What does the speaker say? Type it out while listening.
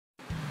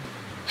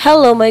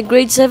Hello, my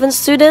grade 7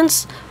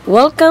 students.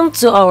 Welcome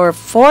to our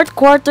fourth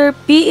quarter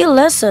PE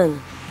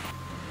lesson.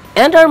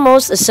 And our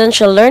most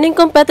essential learning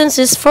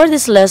competencies for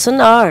this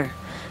lesson are: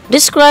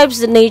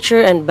 describes the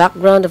nature and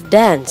background of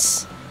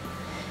dance,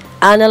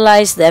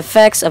 analyze the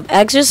effects of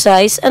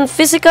exercise and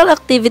physical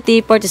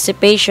activity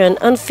participation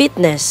on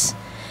fitness,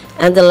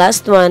 and the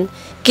last one,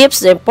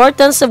 keeps the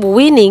importance of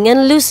winning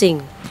and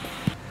losing.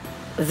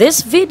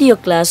 This video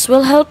class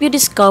will help you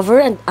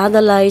discover and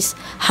analyze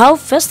how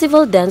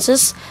festival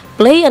dances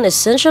play an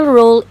essential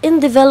role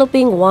in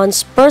developing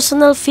one's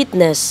personal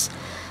fitness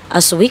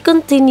as we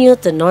continue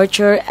to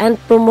nurture and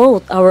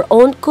promote our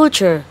own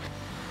culture.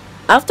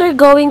 After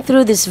going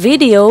through this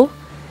video,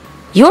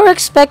 you are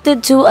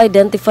expected to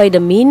identify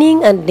the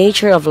meaning and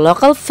nature of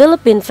local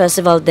Philippine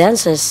festival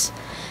dances,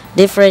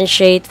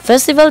 differentiate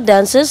festival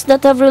dances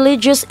that have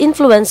religious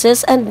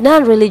influences and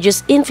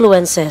non-religious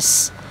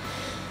influences,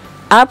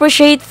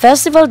 appreciate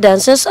festival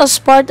dances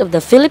as part of the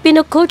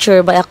Filipino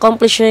culture by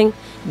accomplishing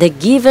the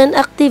given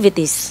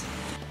activities.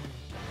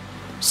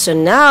 So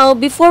now,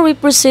 before we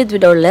proceed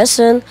with our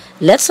lesson,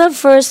 let's have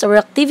first our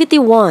activity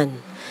 1.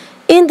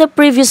 In the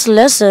previous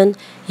lesson,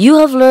 you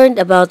have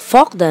learned about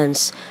folk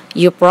dance.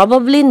 You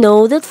probably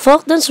know that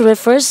folk dance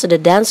refers to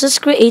the dances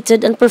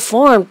created and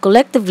performed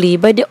collectively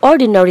by the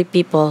ordinary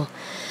people.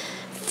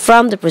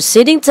 From the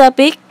preceding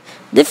topic,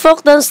 the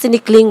folk dance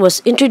tinikling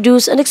was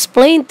introduced and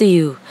explained to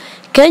you.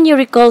 Can you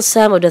recall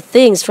some of the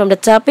things from the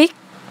topic?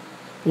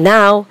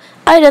 Now,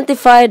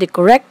 identify the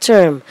correct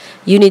term.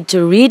 You need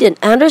to read and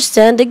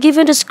understand the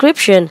given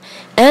description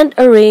and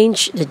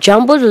arrange the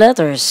jumbled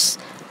letters.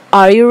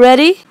 Are you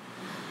ready?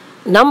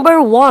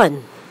 Number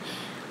 1.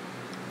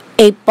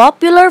 A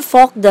popular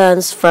folk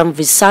dance from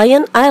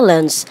Visayan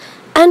Islands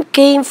and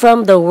came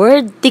from the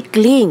word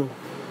tikling.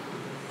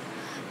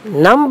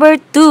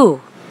 Number 2.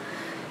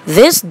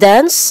 This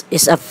dance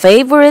is a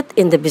favorite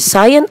in the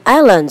Visayan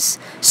Islands,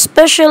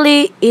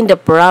 especially in the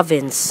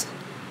province.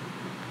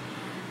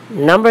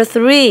 Number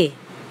 3.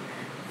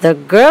 The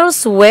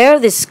girls wear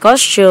this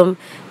costume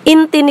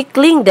in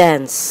tinikling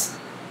dance.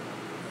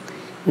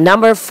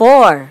 Number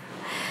 4.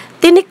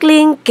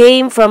 Tinikling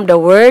came from the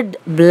word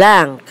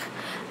blank,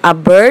 a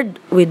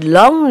bird with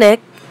long neck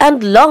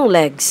and long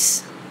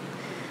legs.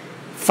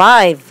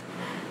 5.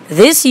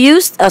 This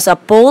used as a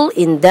pole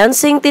in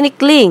dancing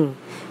tinikling.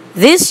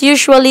 This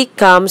usually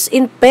comes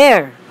in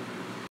pair.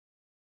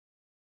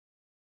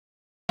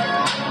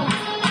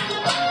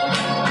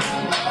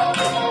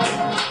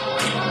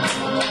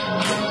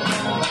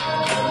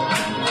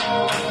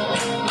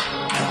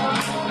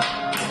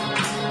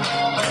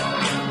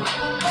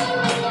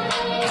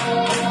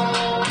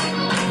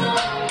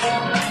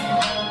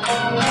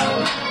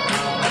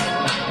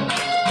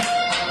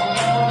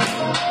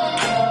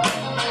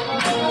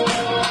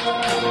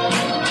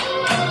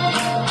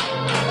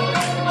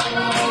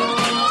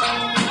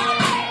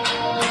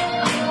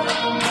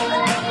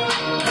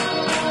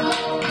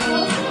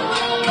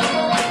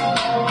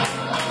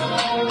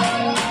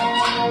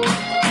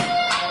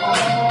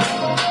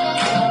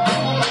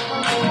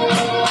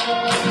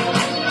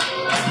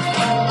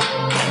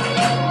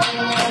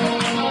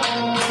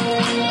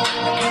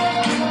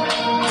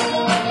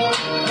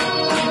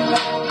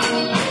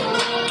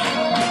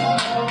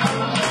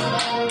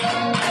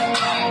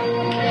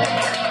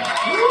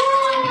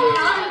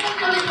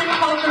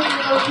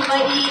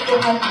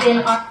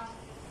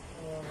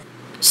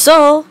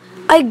 So,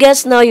 I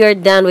guess now you're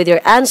done with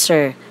your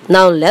answer.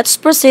 Now let's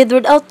proceed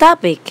with our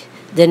topic,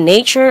 the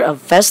nature of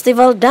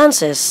festival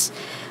dances.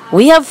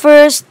 We have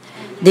first,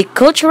 the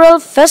cultural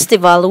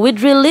festival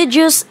with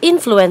religious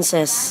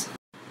influences.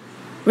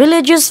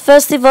 Religious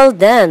festival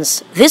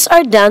dance. These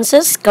are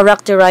dances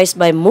characterized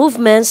by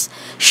movements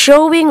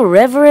showing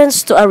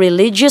reverence to a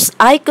religious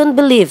icon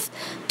believed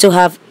to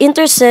have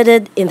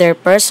interceded in their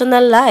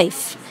personal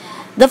life.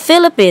 The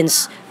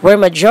Philippines, where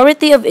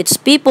majority of its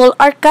people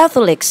are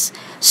Catholics,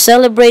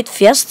 celebrate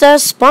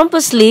fiestas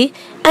pompously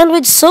and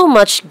with so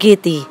much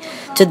gaiety.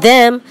 To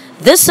them,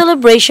 this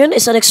celebration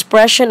is an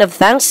expression of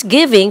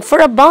thanksgiving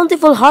for a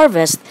bountiful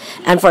harvest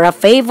and for a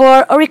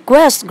favor or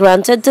request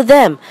granted to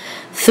them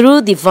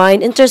through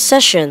divine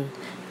intercession.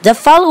 The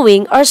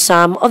following are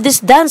some of these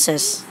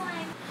dances.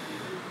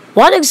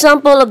 One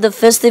example of the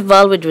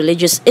festival with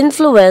religious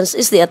influence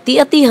is the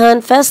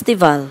ati-atihan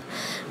festival.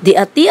 The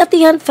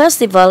ati-atihan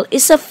festival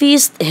is a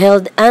feast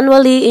held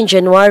annually in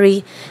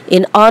January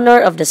in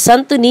honor of the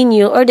Santo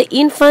Niño or the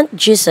infant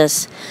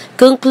Jesus,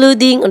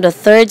 concluding on the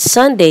third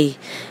Sunday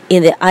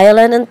in the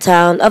island and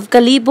town of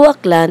Calibo,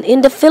 Aklan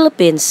in the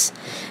Philippines.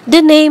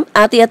 The name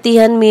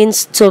ati-atihan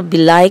means to be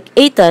like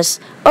atas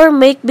or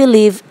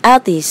make-believe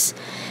atis.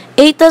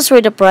 Atas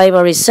were the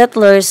primary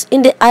settlers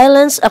in the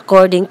islands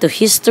according to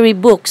history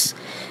books.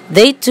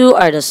 They too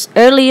are the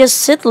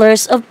earliest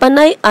settlers of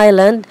Panay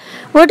Island,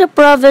 where the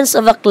province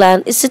of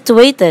Aklan is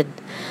situated.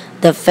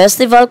 The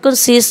festival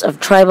consists of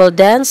tribal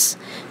dance,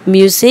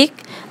 music,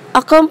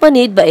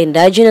 accompanied by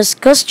indigenous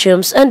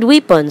costumes and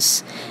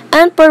weapons,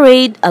 and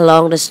parade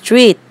along the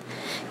street.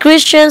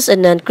 Christians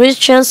and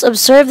non-Christians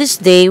observe this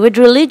day with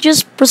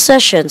religious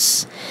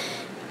processions.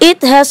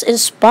 It has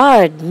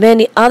inspired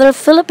many other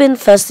Philippine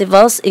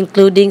festivals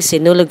including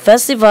Sinulog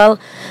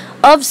Festival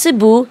of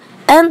Cebu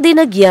and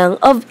Dinagyang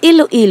of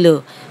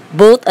Iloilo,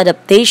 both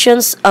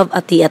adaptations of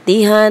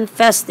Ati-Atihan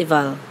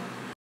Festival.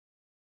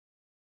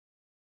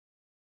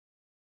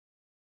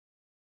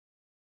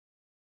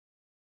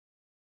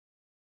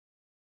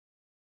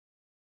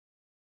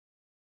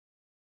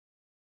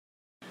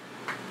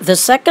 The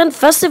second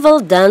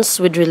festival dance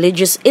with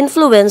religious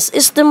influence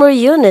is the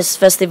Mariones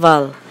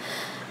Festival.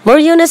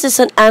 Mariones is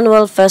an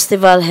annual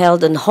festival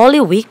held on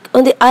Holy Week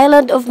on the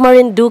island of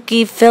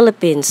Marinduque,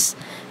 Philippines.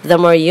 The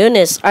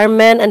Mariones are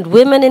men and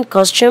women in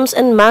costumes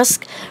and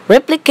masks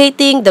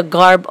replicating the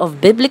garb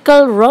of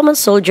biblical Roman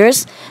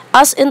soldiers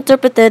as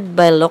interpreted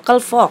by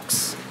local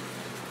folks.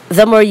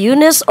 The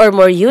Mariones or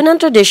Mariunan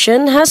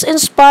tradition has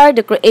inspired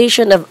the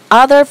creation of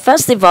other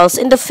festivals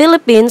in the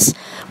Philippines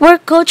where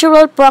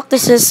cultural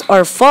practices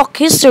or folk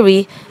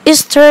history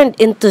is turned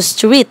into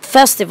street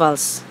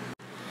festivals.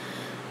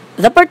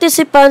 The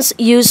participants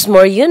use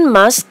Marian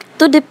masks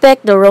to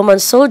depict the Roman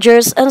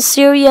soldiers and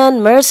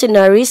Syrian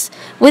mercenaries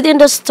within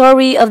the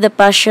story of the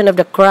Passion of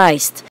the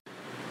Christ.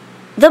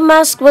 The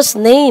mask was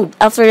named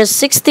after the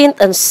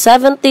 16th and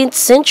 17th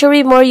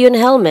century Marian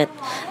helmet.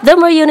 The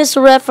Marianis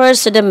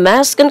refers to the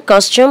mask and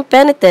costume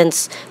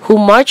penitents who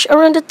march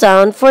around the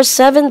town for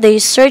 7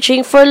 days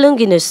searching for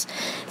Longinus.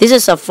 This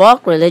is a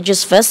folk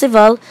religious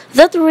festival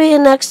that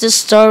reenacts the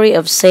story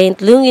of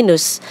Saint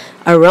Longinus,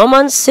 a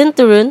Roman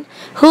centurion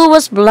who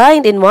was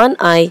blind in one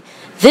eye.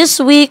 This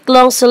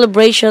week-long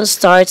celebration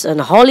starts on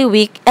Holy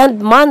Week and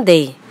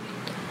Monday.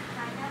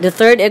 The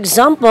third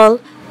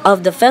example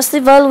of the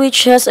festival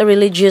which has a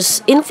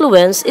religious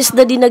influence is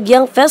the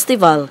Dinagyang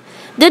Festival.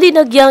 The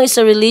Dinagyang is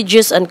a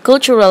religious and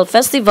cultural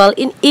festival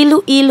in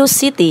Iloilo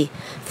City,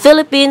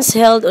 Philippines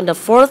held on the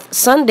fourth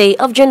Sunday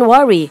of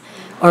January,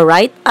 or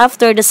right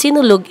after the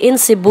Sinulog in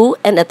Cebu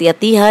and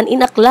Ati-Atihan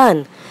in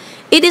Aklan.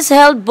 It is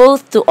held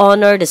both to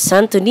honor the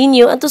Santo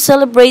Niño and to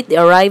celebrate the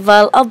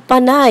arrival of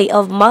Panay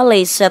of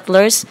Malay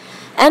settlers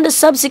and the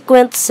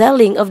subsequent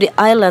selling of the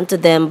island to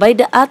them by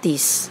the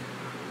Atis.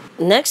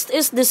 Next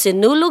is the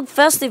Sinulog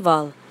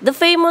Festival. The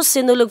famous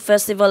Sinulog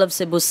Festival of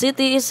Cebu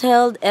City is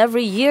held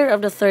every year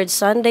of the third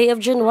Sunday of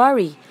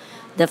January.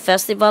 The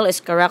festival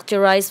is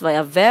characterized by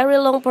a very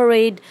long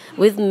parade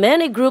with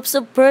many groups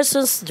of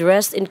persons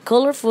dressed in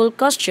colorful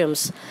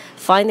costumes,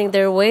 finding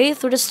their way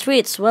through the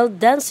streets while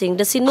dancing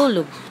the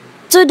Sinulog.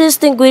 To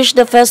distinguish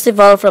the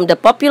festival from the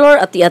popular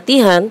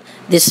ati-atihan,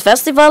 this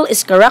festival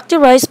is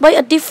characterized by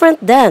a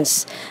different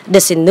dance. The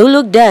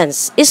Sinulog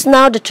dance is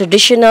now the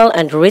traditional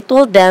and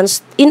ritual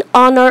dance in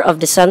honor of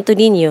the Santo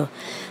Niño.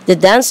 The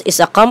dance is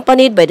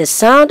accompanied by the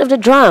sound of the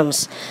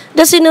drums.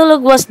 The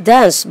Sinulog was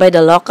danced by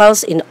the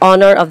locals in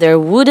honor of their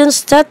wooden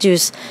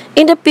statues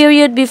in the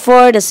period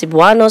before the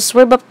Cebuanos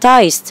were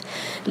baptized.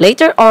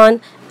 Later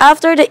on,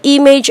 after the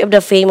image of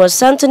the famous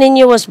Santo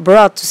Niño was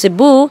brought to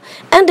Cebu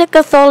and the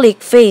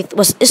Catholic faith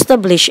was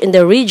established in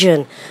the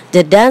region,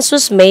 the dance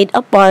was made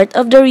a part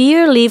of the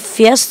yearly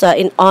fiesta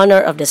in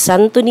honor of the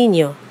Santo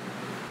Niño.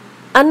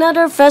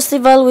 Another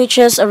festival which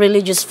is a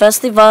religious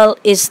festival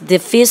is the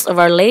Feast of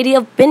Our Lady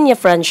of Peña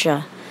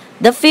Francia.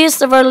 The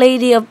Feast of Our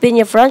Lady of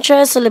Peña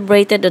Francia is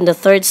celebrated on the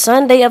third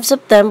Sunday of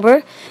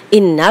September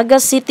in Naga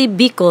City,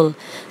 Bicol.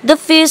 The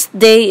feast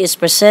day is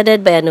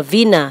preceded by a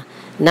novena,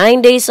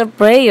 9 days of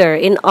prayer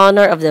in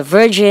honor of the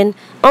Virgin.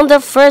 On the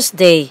first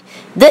day,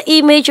 the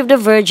image of the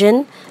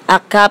Virgin,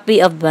 a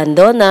copy of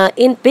Bandona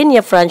in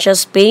Peña Francia,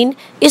 Spain,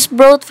 is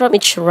brought from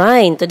its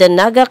shrine to the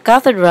Naga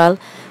Cathedral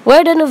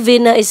where the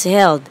novena is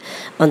held.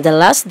 On the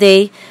last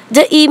day,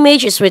 the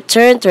image is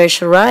returned to her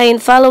shrine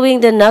following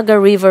the Naga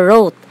River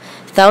route.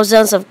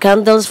 Thousands of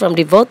candles from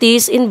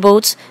devotees in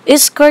boats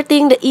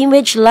escorting the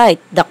image light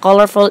the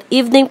colorful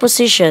evening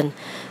procession.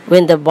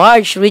 When the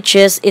barge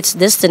reaches its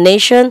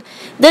destination,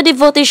 the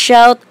devotees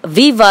shout,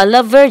 "Viva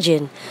la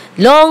Virgin!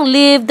 Long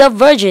live the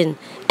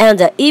Virgin!" and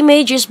the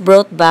image is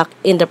brought back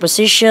in the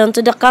procession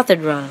to the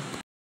cathedral.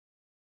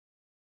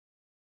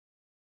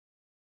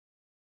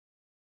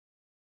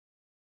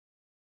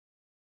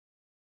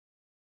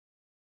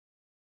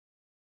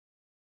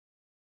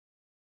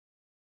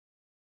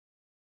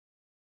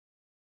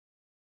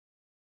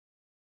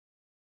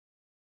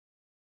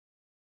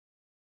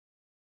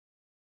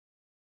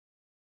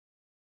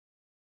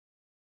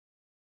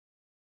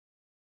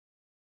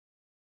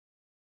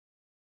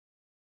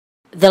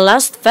 The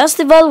last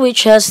festival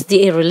which has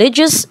the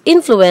religious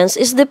influence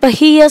is the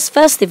Pahiyas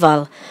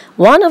Festival,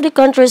 one of the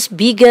country's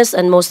biggest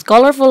and most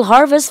colorful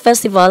harvest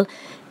festival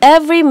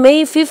every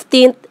May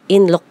 15th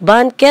in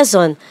Lucban,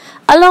 Quezon,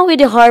 along with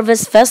the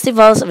harvest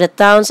festivals of the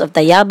towns of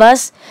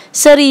Tayabas,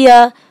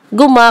 Saria,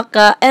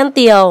 Gumaca, and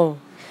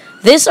Tiaong.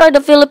 These are the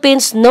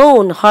Philippines'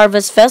 known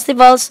harvest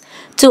festivals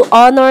to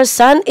honor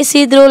San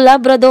Isidro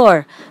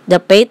Labrador,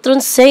 the patron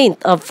saint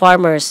of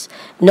farmers,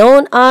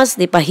 known as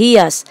the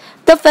Pahiyas.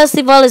 The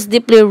festival is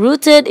deeply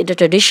rooted in the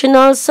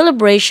traditional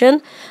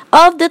celebration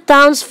of the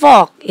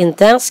townsfolk in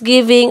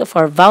thanksgiving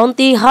for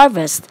bounty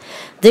harvest.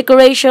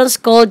 decorations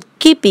called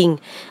keeping,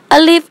 a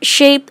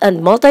leaf-shaped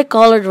and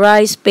multicolored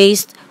rice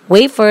paste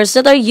wafers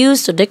that are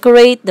used to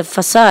decorate the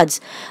facades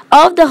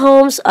of the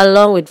homes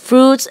along with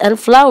fruits and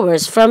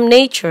flowers from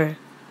nature.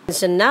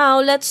 So now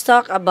let's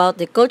talk about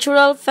the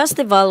cultural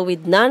festival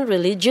with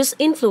non-religious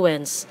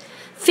influence.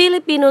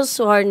 Filipinos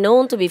who are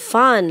known to be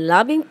fun,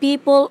 loving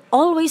people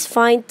always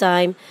find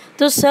time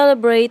to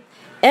celebrate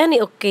any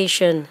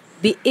occasion,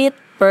 be it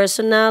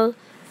personal,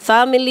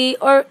 family,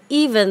 or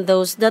even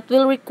those that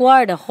will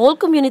require the whole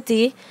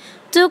community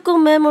to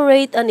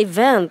commemorate an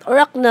event or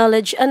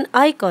acknowledge an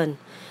icon,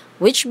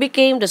 which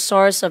became the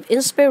source of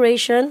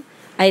inspiration,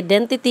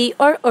 identity,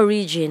 or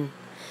origin.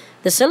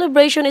 The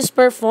celebration is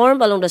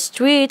performed along the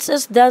streets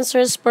as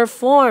dancers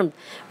perform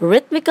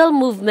rhythmical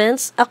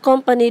movements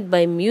accompanied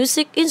by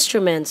music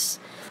instruments.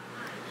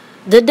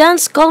 The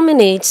dance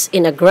culminates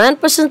in a grand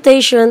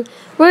presentation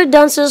where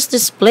dancers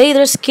display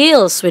their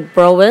skills with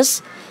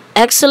prowess,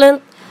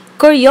 excellent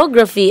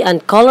choreography,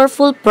 and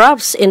colorful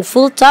props in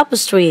full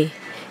tapestry.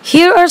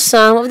 Here are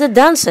some of the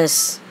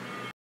dances.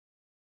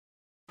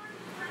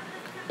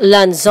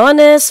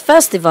 Lanzones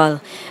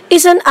Festival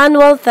is an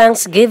annual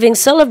Thanksgiving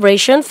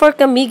celebration for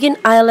Camiguin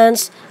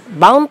Island's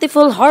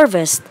bountiful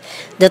harvest.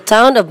 The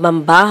town of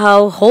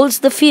Mambahaw holds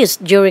the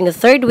feast during the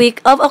third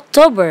week of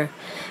October,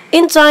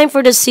 in time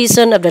for the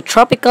season of the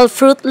tropical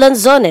fruit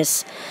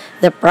lanzones.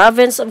 The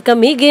province of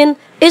Camiguin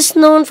is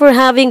known for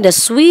having the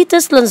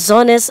sweetest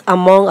lanzones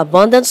among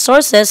abundant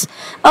sources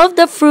of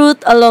the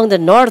fruit along the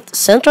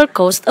north-central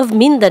coast of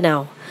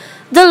Mindanao.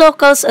 The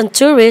locals and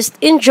tourists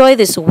enjoy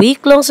this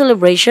week-long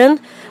celebration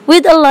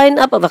with a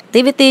lineup of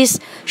activities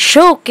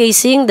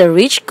showcasing the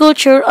rich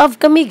culture of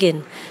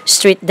Camiguin,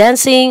 street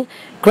dancing,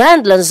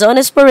 grand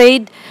lanzones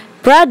parade,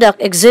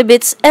 product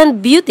exhibits,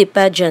 and beauty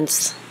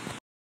pageants.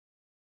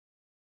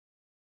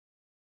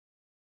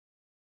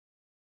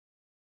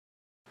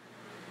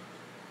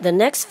 The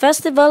next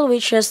festival,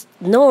 which has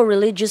no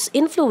religious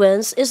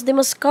influence, is the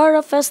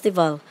Mascara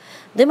Festival.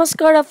 The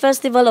Mascara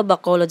Festival of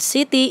Bacolod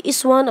City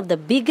is one of the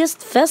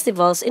biggest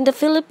festivals in the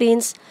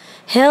Philippines,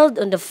 held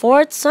on the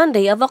fourth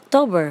Sunday of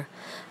October.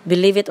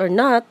 Believe it or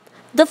not,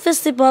 the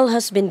festival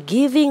has been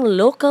giving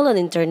local and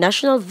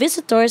international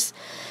visitors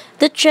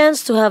the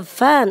chance to have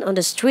fun on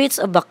the streets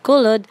of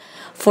Bacolod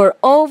for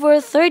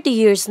over 30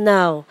 years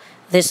now.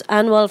 This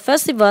annual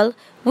festival,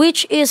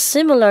 which is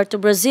similar to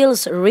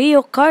Brazil's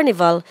Rio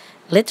Carnival,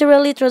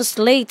 literally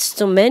translates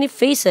to many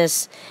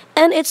faces,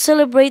 and it's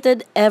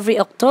celebrated every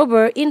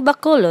October in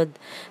Bacolod.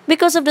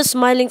 Because of the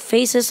smiling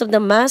faces of the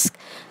mask,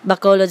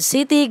 Bacolod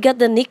City got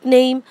the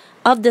nickname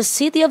of the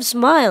City of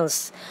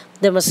Smiles.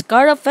 The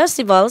Mascara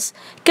Festivals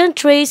can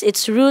trace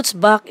its roots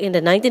back in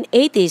the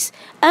 1980s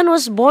and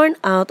was born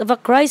out of a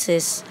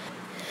crisis.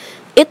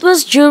 It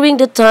was during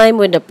the time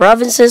when the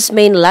province's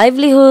main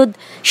livelihood,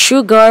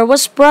 sugar,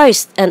 was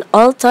priced an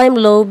all-time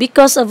low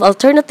because of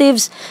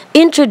alternatives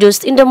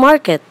introduced in the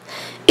market.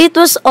 It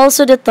was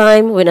also the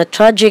time when a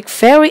tragic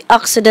ferry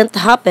accident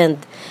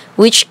happened,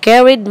 which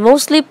carried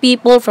mostly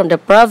people from the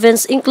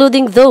province,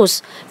 including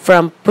those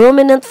from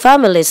prominent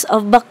families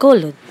of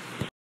Bacolod.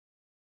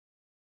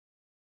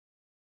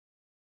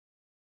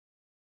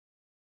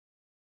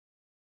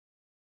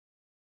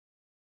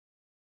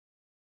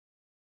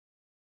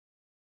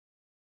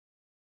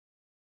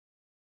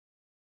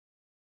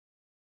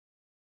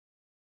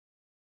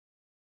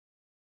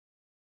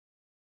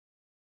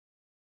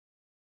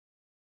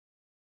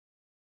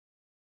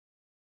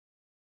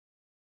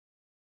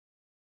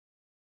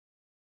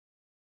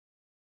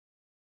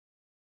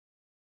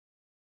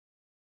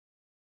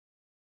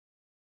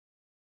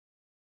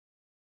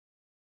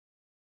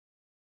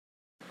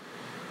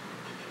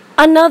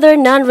 Another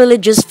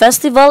non-religious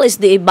festival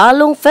is the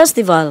Ibalong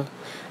Festival.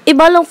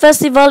 Ibalong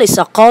Festival is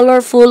a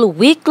colorful,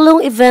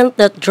 week-long event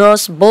that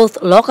draws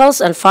both locals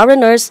and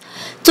foreigners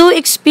to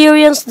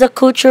experience the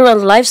culture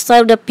and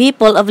lifestyle of the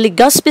people of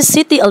Legazpi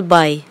City,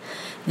 Albay.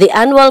 The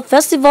annual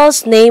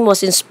festival's name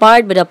was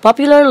inspired by the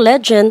popular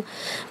legend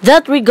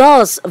that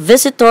regales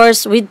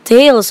visitors with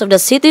tales of the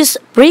city's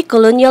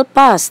pre-colonial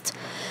past.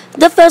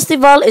 The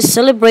festival is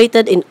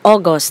celebrated in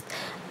August.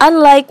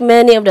 Unlike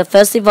many of the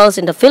festivals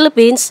in the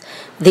Philippines,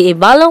 the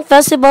Ibalong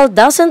Festival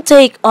doesn't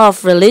take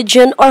off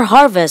religion or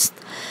harvest.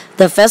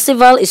 The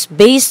festival is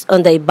based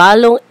on the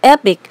Ibalong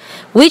epic,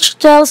 which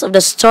tells of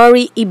the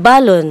story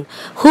Ibalon,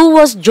 who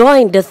was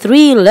joined the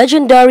three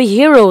legendary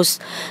heroes,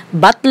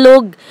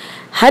 Batlog,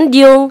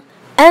 Handyong,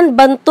 and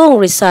Bantong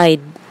reside.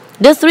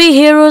 The three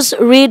heroes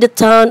rid the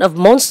town of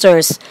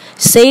monsters,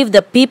 saved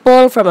the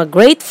people from a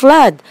great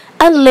flood,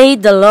 and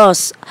laid the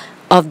laws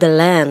of the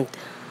land.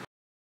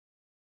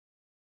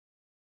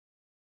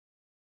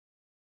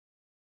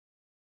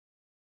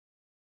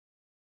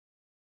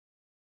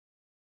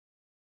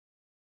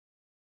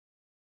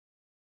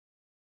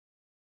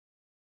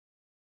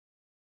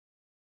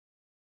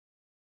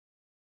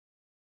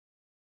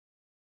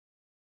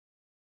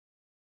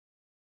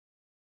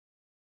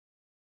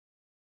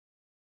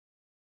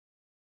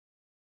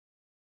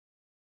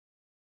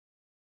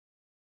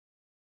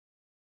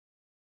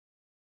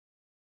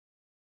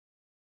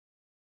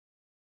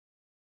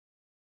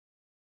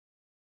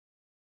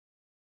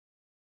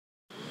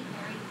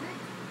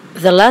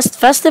 The last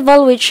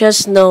festival which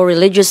has no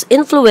religious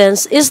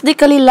influence is the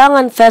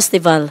Kalilangan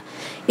Festival.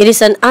 It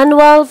is an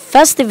annual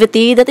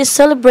festivity that is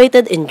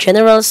celebrated in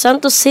General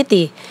Santos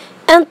City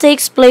and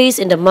takes place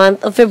in the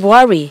month of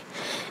February.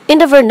 In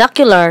the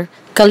vernacular,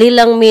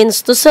 Kalilang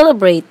means to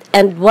celebrate,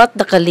 and what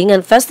the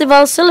Kalingan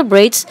Festival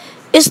celebrates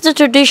is the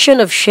tradition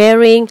of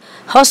sharing,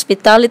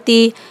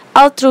 hospitality,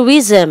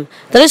 altruism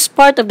that is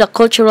part of the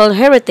cultural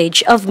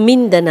heritage of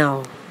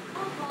Mindanao.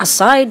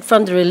 Aside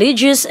from the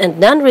religious and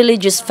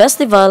non-religious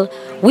festival,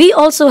 we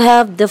also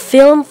have the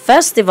Film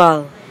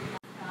Festival.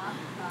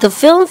 The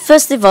Film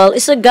Festival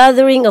is a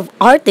gathering of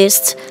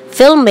artists,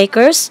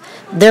 filmmakers,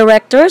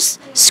 directors,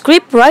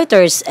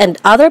 scriptwriters, and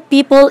other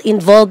people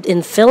involved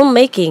in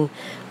filmmaking,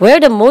 where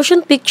the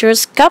motion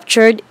pictures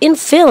captured in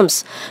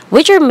films,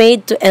 which are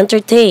made to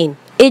entertain,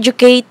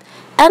 educate,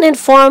 and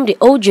inform the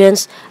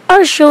audience,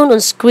 are shown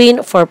on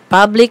screen for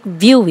public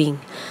viewing.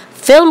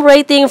 Film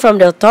rating from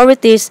the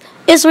authorities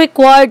is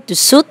required to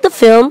suit the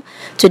film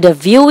to the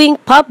viewing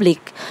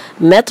public.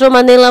 Metro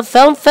Manila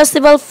Film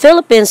Festival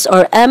Philippines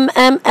or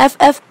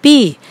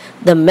MMFFP.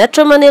 The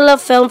Metro Manila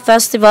Film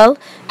Festival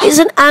is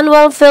an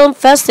annual film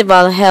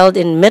festival held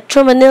in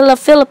Metro Manila,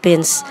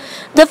 Philippines.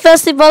 The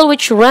festival,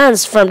 which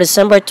runs from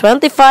December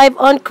 25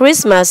 on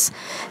Christmas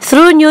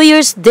through New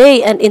Year's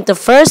Day and into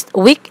first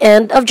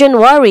weekend of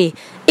January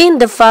in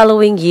the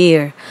following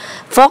year,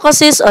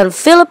 focuses on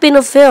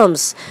Filipino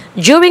films.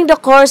 During the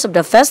course of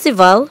the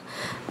festival,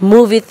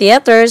 movie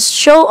theaters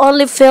show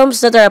only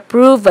films that are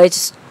approved by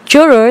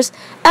jurors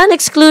and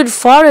exclude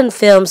foreign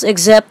films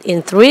except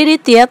in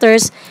 3D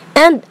theaters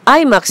and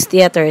IMAX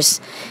theaters.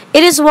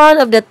 It is one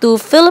of the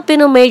two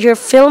Filipino major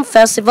film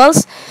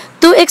festivals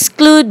to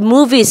exclude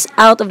movies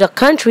out of the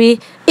country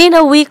in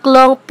a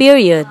week-long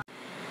period.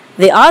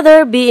 The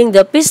other being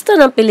the Pista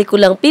ng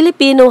Pelikulang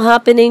Pilipino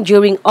happening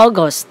during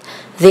August.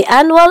 The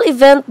annual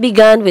event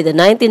began with the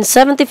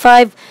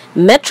 1975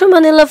 Metro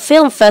Manila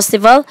Film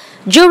Festival,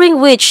 during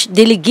which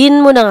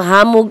Diligin Mo ng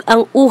Hamog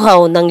ang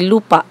Uhaw ng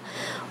Lupa,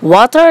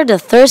 Water the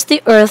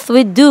Thirsty Earth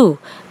with Dew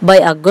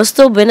by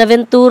Augusto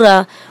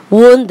Buenaventura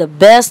won the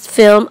Best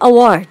Film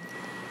Award.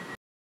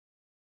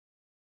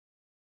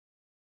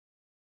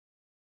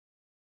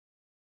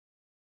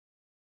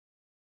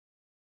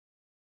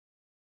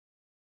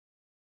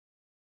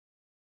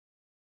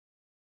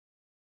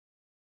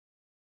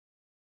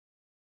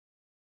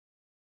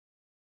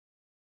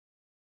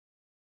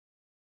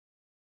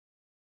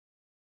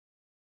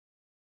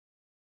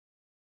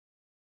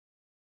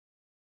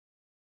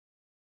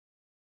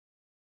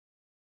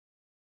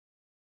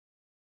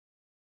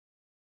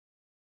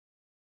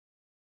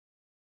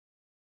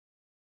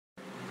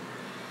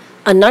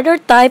 Another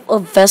type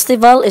of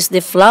festival is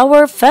the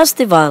Flower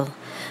Festival.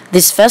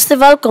 This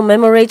festival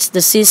commemorates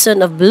the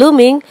season of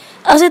blooming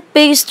as it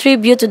pays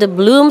tribute to the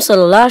blooms and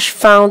lush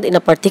found in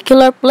a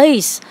particular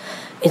place.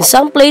 In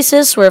some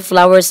places where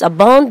flowers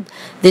abound,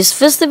 this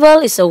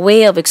festival is a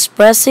way of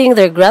expressing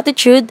their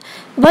gratitude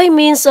by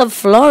means of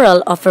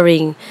floral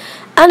offering.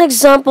 An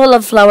example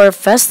of flower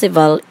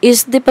festival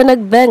is the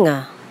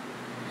Panagbenga.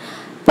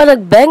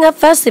 Panagbenga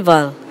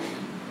Festival.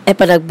 A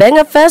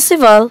Panagbenga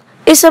Festival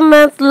is a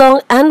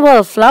month-long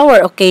annual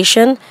flower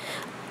occasion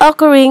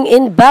occurring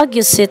in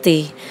Baguio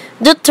City.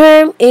 The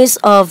term is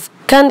of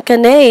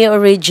Cancanay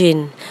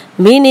origin,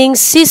 meaning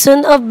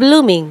season of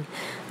blooming.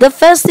 The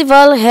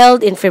festival,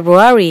 held in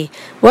February,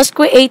 was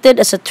created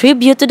as a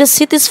tribute to the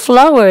city's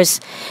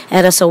flowers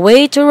and as a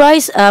way to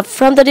rise up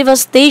from the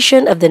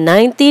devastation of the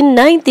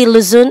 1990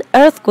 Luzon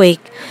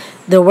earthquake.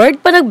 The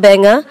word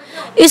panagbenga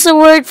is a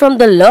word from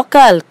the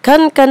local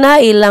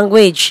Kankanai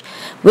language,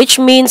 which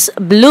means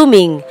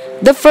blooming.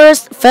 The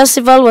first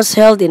festival was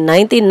held in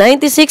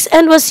 1996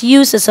 and was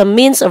used as a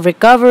means of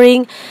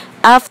recovering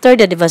after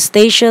the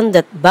devastation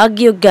that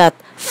Baguio got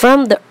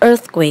from the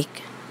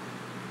earthquake.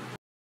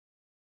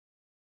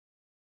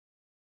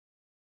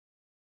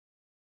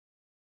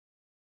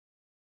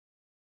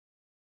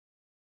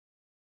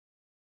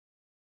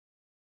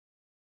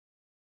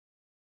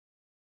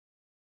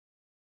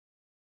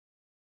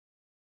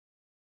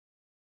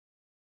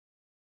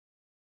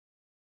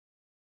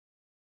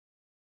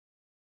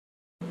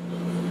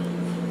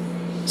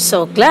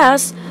 So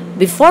class,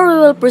 before we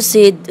will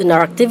proceed in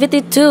our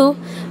activity 2,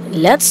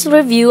 let's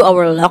review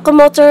our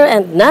locomotor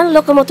and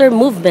non-locomotor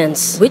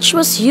movements which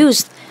was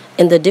used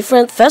in the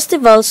different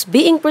festivals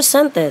being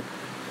presented.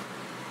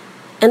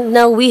 And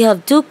now we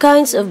have two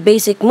kinds of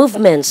basic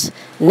movements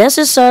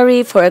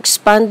necessary for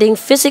expanding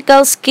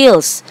physical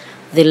skills,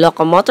 the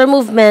locomotor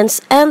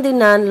movements and the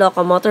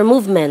non-locomotor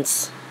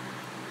movements.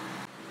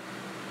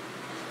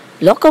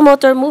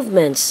 Locomotor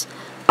movements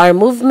are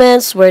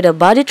movements where the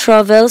body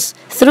travels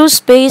through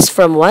space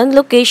from one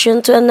location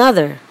to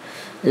another.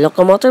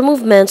 Locomotor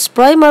movements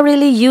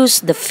primarily use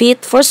the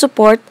feet for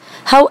support,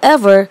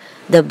 however,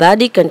 the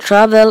body can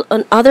travel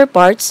on other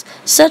parts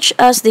such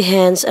as the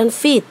hands and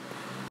feet.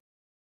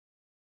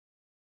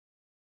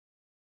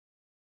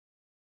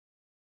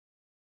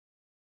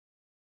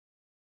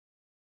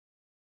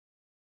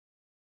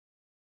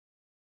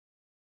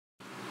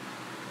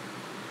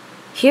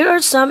 Here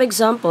are some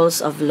examples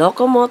of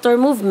locomotor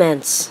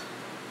movements.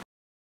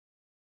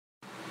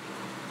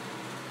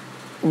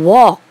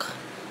 Walk.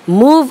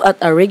 Move at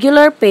a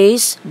regular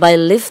pace by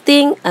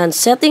lifting and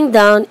setting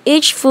down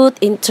each foot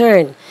in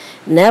turn,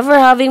 never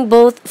having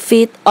both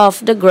feet off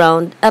the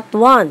ground at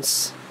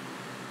once.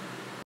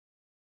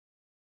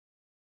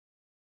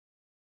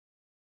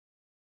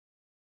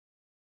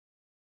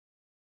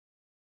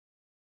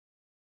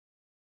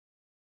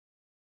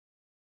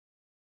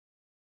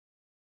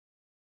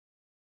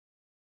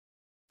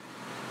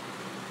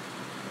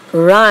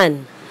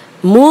 Run.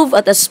 Move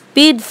at a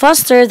speed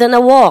faster than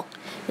a walk,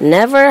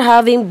 never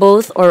having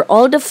both or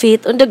all the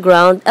feet on the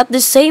ground at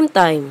the same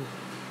time.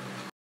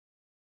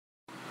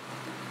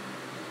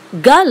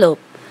 Gallop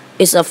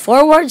is a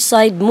forward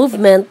side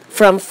movement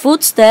from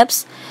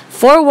footsteps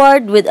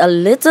forward with a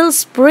little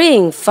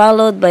spring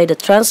followed by the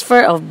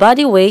transfer of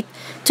body weight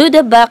to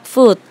the back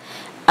foot.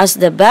 As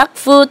the back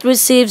foot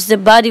receives the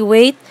body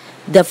weight,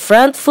 the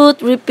front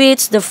foot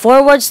repeats the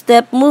forward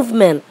step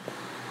movement.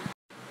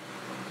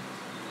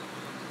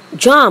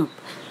 Jump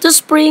to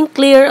spring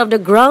clear of the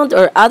ground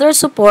or other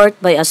support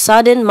by a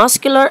sudden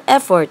muscular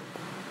effort.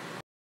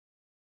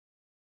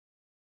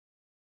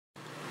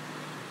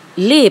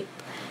 Leap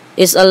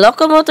is a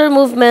locomotor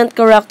movement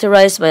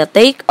characterized by a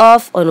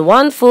takeoff on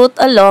one foot,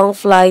 a long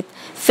flight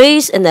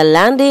phase, and a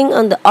landing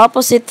on the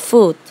opposite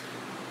foot.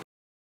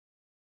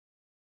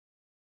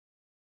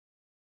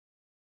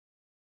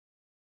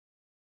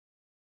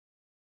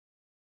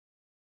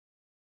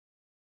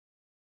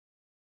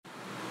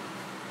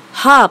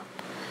 Hop.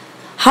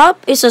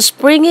 Hop is a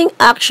springing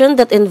action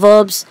that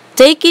involves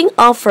taking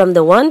off from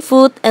the one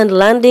foot and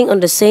landing on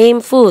the same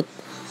foot.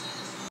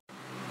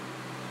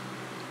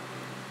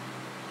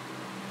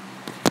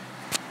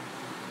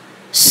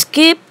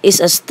 Skip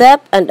is a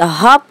step and a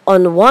hop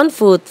on one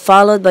foot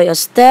followed by a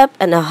step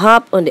and a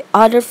hop on the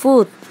other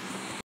foot.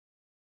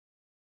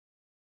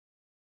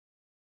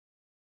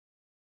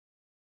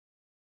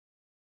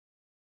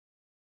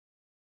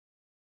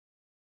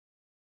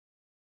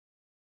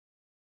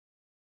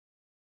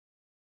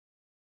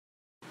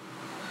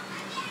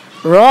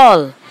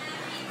 Roll.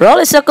 Roll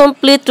is a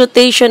complete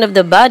rotation of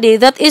the body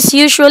that is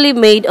usually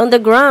made on the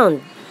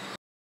ground.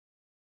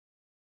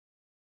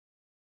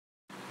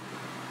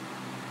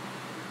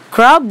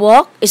 Crab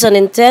walk is an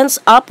intense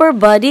upper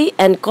body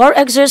and core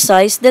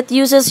exercise that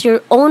uses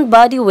your own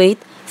body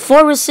weight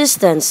for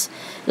resistance.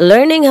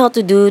 Learning how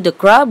to do the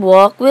crab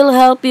walk will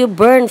help you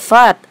burn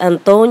fat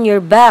and tone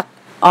your back,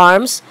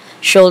 arms,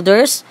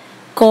 shoulders,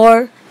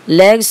 core,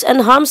 legs,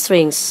 and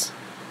hamstrings.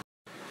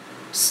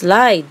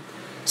 Slide.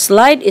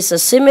 Slide is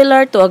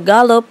similar to a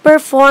gallop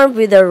performed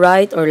with the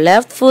right or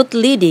left foot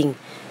leading.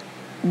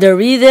 The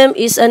rhythm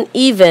is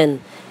uneven,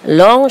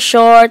 long,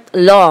 short,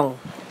 long.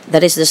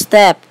 That is the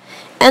step,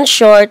 and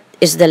short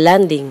is the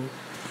landing.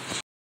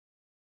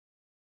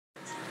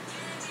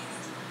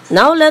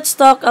 Now let's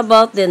talk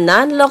about the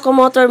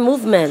non-locomotor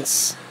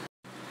movements.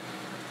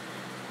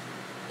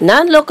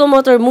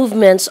 Non-locomotor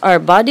movements are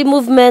body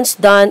movements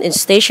done in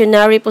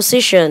stationary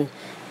position.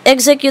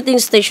 Executing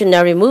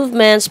stationary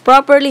movements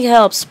properly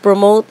helps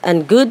promote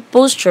and good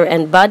posture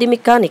and body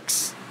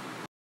mechanics.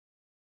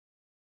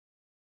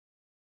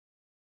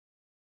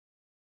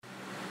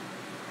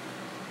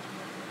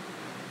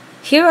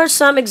 Here are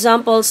some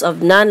examples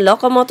of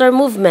non-locomotor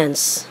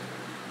movements.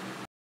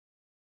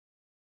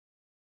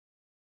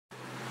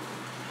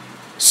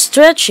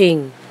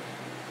 Stretching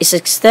is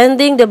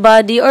extending the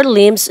body or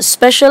limbs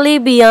especially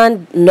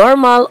beyond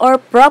normal or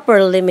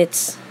proper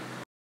limits.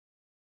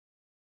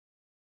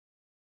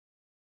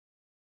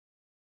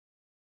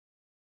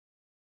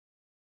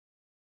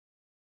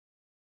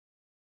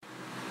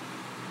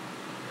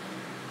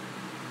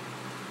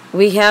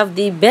 We have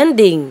the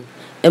bending,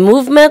 a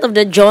movement of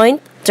the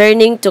joint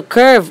turning to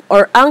curve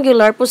or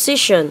angular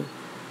position.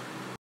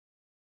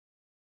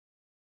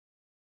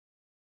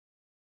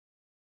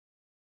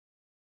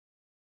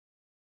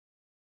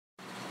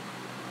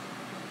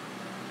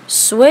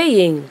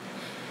 Swaying,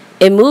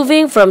 a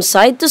moving from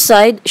side to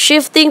side,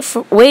 shifting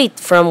weight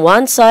from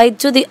one side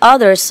to the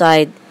other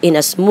side in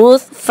a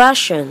smooth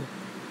fashion.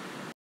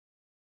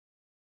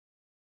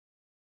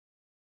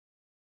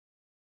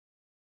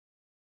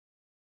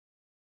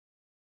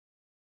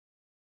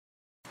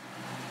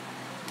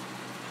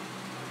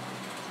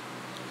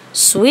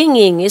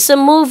 Swinging is a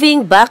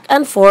moving back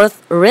and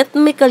forth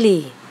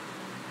rhythmically.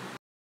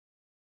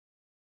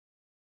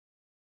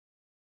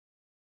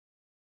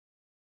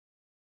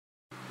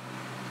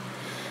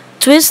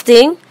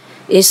 Twisting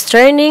is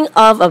turning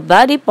of a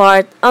body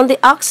part on the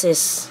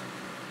axis.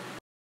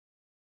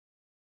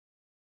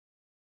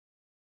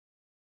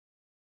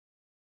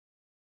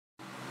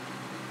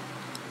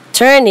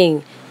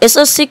 Turning is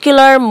a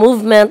circular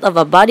movement of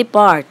a body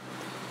part.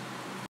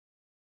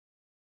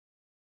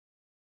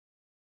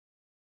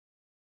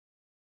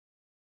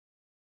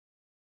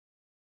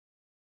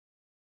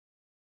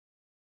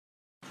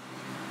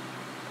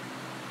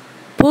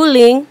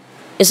 Pulling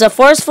is a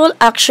forceful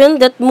action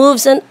that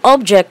moves an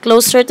object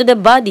closer to the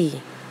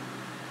body.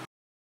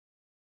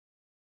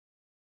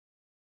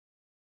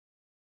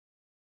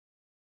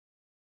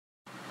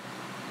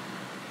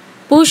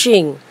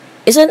 Pushing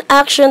is an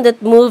action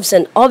that moves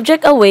an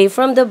object away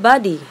from the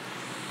body.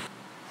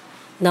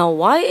 Now,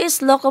 why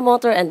is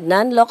locomotor and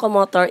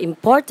non-locomotor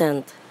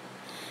important?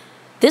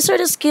 These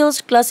are the skills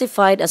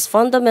classified as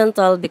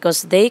fundamental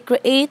because they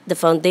create the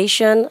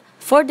foundation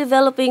for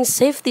developing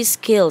safety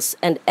skills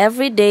and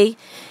everyday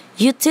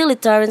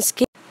utilitarian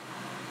skills.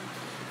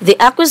 The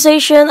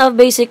acquisition of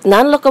basic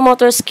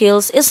non-locomotor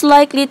skills is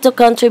likely to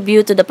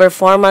contribute to the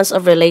performance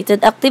of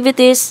related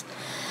activities,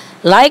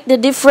 like the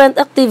different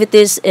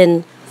activities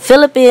in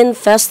Philippine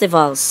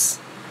Festivals.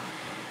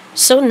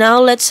 So now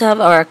let's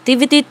have our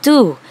activity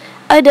 2.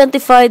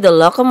 Identify the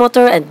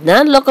locomotor and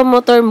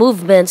non-locomotor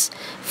movements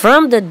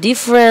from the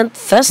different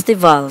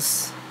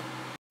festivals.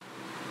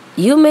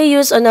 You may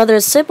use another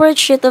separate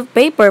sheet of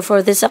paper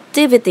for this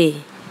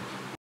activity.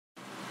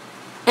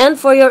 And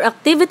for your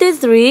activity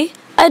 3,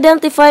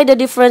 identify the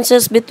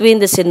differences between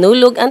the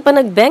Sinulog and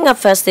Panagbenga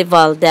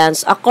Festival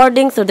dance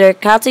according to their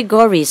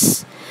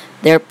categories,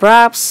 their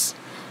props,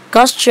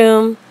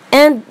 costume,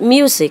 and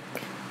music.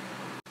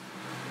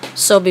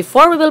 So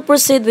before we will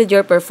proceed with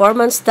your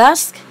performance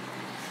task,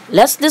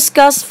 let's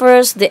discuss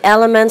first the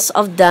elements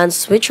of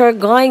dance which are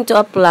going to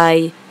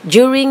apply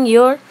during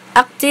your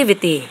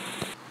activity.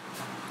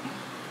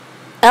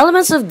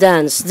 Elements of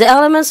dance. The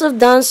elements of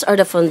dance are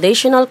the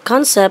foundational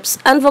concepts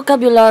and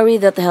vocabulary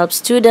that help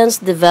students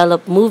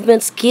develop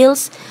movement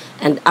skills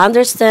and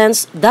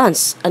understands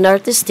dance, an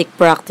artistic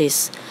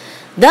practice.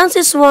 Dance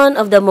is one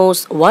of the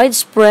most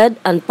widespread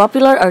and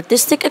popular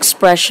artistic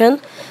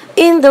expression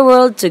in the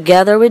world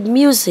together with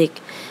music.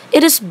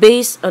 It is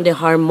based on the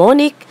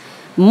harmonic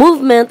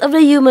movement of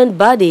the human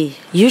body,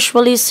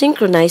 usually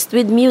synchronized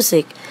with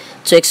music,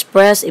 to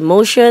express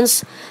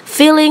emotions,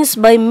 feelings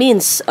by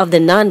means of the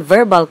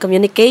non-verbal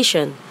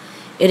communication.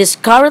 It is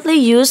currently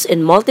used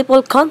in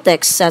multiple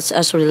contexts such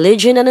as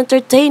religion and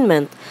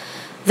entertainment.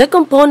 The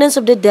components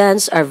of the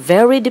dance are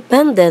very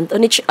dependent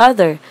on each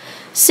other,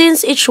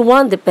 since each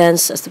one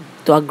depends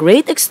to a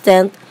great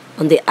extent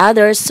on the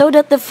other so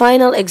that the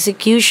final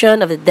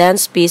execution of the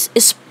dance piece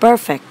is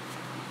perfect.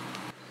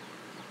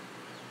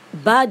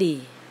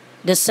 Body.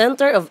 The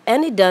center of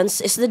any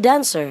dance is the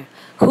dancer,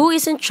 who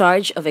is in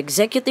charge of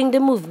executing the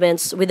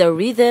movements with a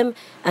rhythm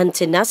and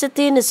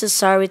tenacity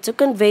necessary to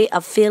convey a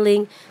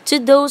feeling to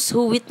those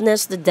who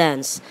witness the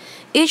dance.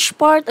 Each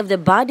part of the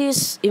body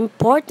is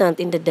important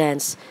in the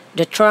dance: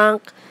 the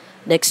trunk,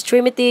 the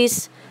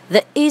extremities,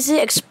 the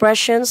easy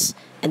expressions,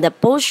 and the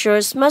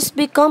postures must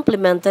be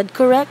complemented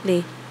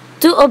correctly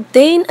to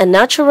obtain a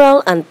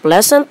natural and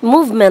pleasant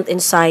movement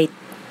in sight.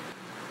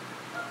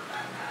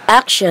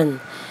 Action.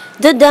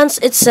 The dance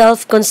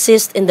itself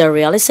consists in the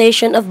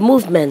realization of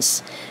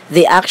movements.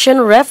 The action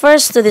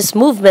refers to these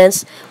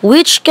movements,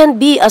 which can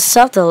be as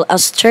subtle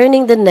as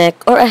turning the neck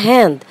or a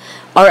hand,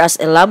 or as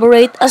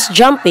elaborate as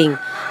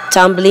jumping,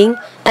 tumbling,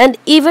 and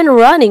even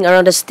running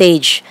around the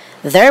stage.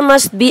 There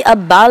must be a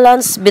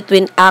balance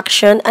between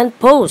action and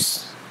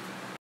pose.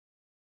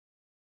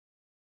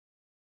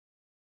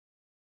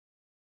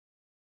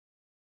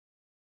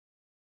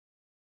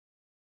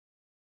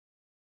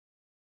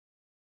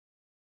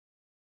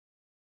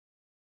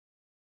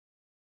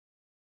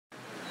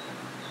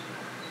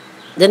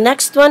 The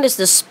next one is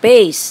the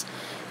space.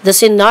 The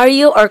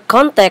scenario or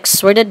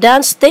context where the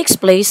dance takes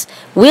place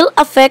will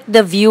affect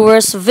the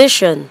viewer's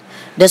vision.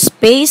 The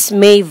space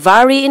may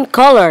vary in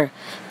color,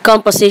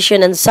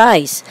 composition, and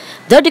size.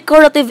 The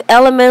decorative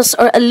elements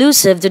or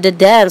elusive to the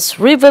dance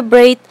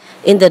reverberate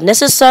in the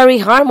necessary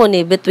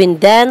harmony between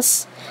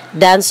dance,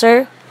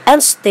 dancer,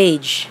 and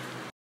stage.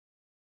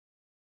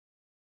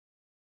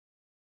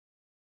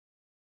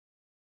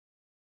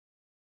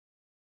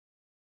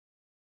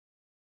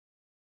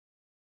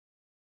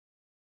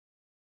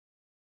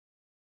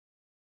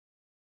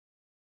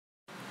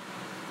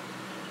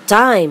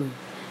 Time.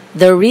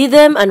 The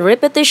rhythm and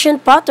repetition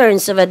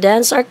patterns of a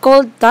dance are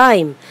called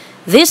time.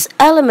 This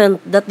element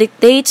that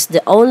dictates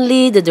the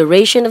only the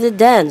duration of the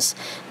dance,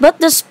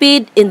 but the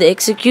speed in the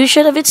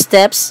execution of its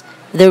steps.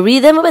 The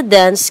rhythm of a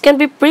dance can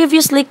be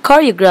previously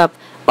choreographed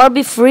or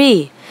be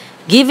free,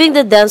 giving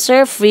the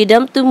dancer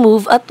freedom to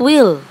move at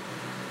will.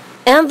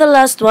 And the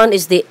last one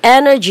is the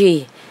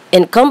energy.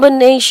 In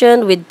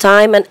combination with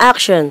time and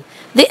action,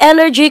 the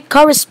energy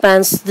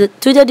corresponds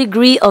to the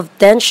degree of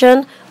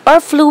tension or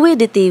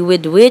fluidity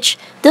with which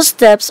the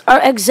steps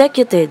are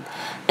executed.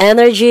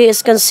 Energy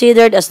is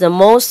considered as the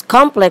most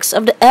complex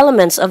of the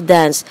elements of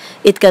dance.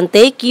 It can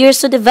take years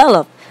to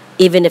develop.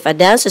 Even if a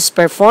dance is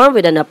performed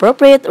with an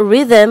appropriate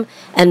rhythm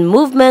and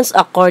movements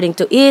according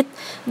to it,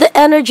 the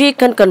energy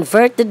can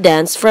convert the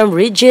dance from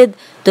rigid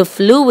to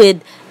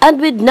fluid and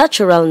with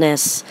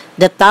naturalness.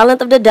 The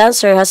talent of the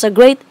dancer has a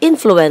great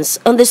influence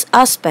on this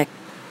aspect.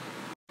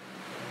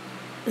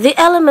 The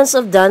elements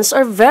of dance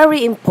are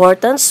very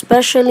important,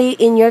 especially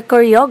in your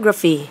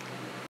choreography.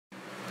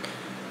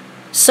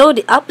 So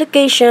the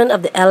application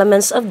of the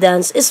elements of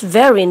dance is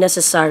very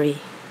necessary.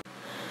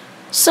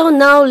 So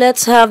now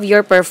let's have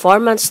your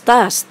performance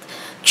task.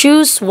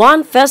 Choose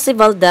one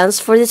festival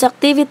dance for this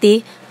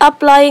activity,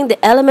 applying the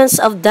elements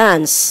of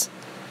dance.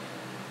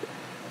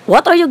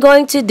 What are you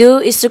going to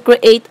do is to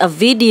create a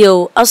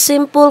video, a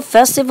simple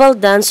festival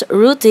dance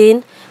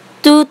routine,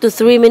 2 to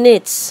 3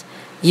 minutes.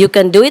 You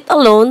can do it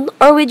alone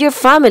or with your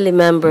family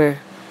member.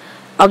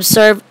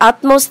 Observe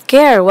utmost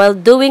care while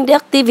doing the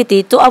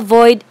activity to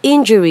avoid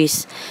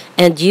injuries,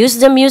 and use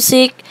the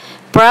music,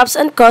 props,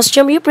 and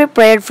costume you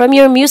prepared from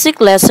your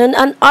music lesson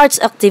and arts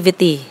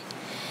activity.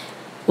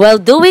 While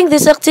doing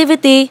this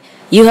activity,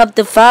 you have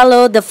to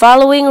follow the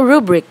following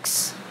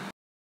rubrics.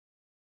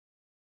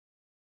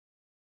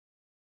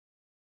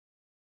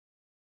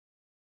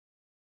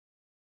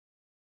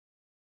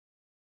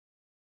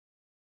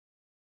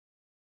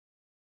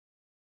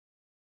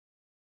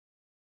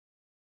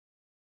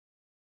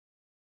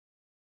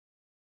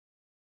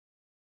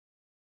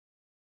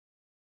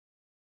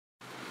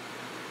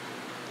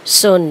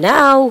 So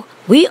now,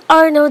 we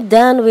are now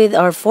done with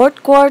our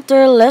fourth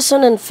quarter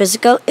lesson on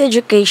physical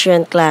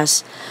education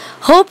class.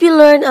 Hope you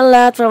learned a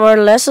lot from our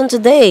lesson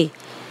today.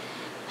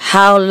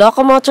 How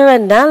locomotor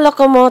and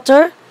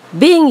non-locomotor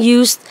being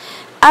used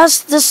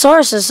as the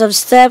sources of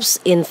steps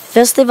in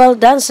festival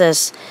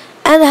dances,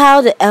 and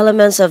how the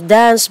elements of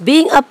dance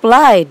being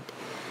applied.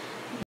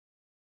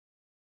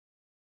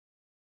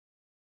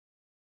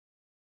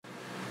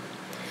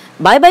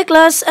 Bye bye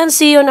class, and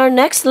see you on our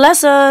next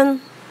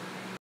lesson.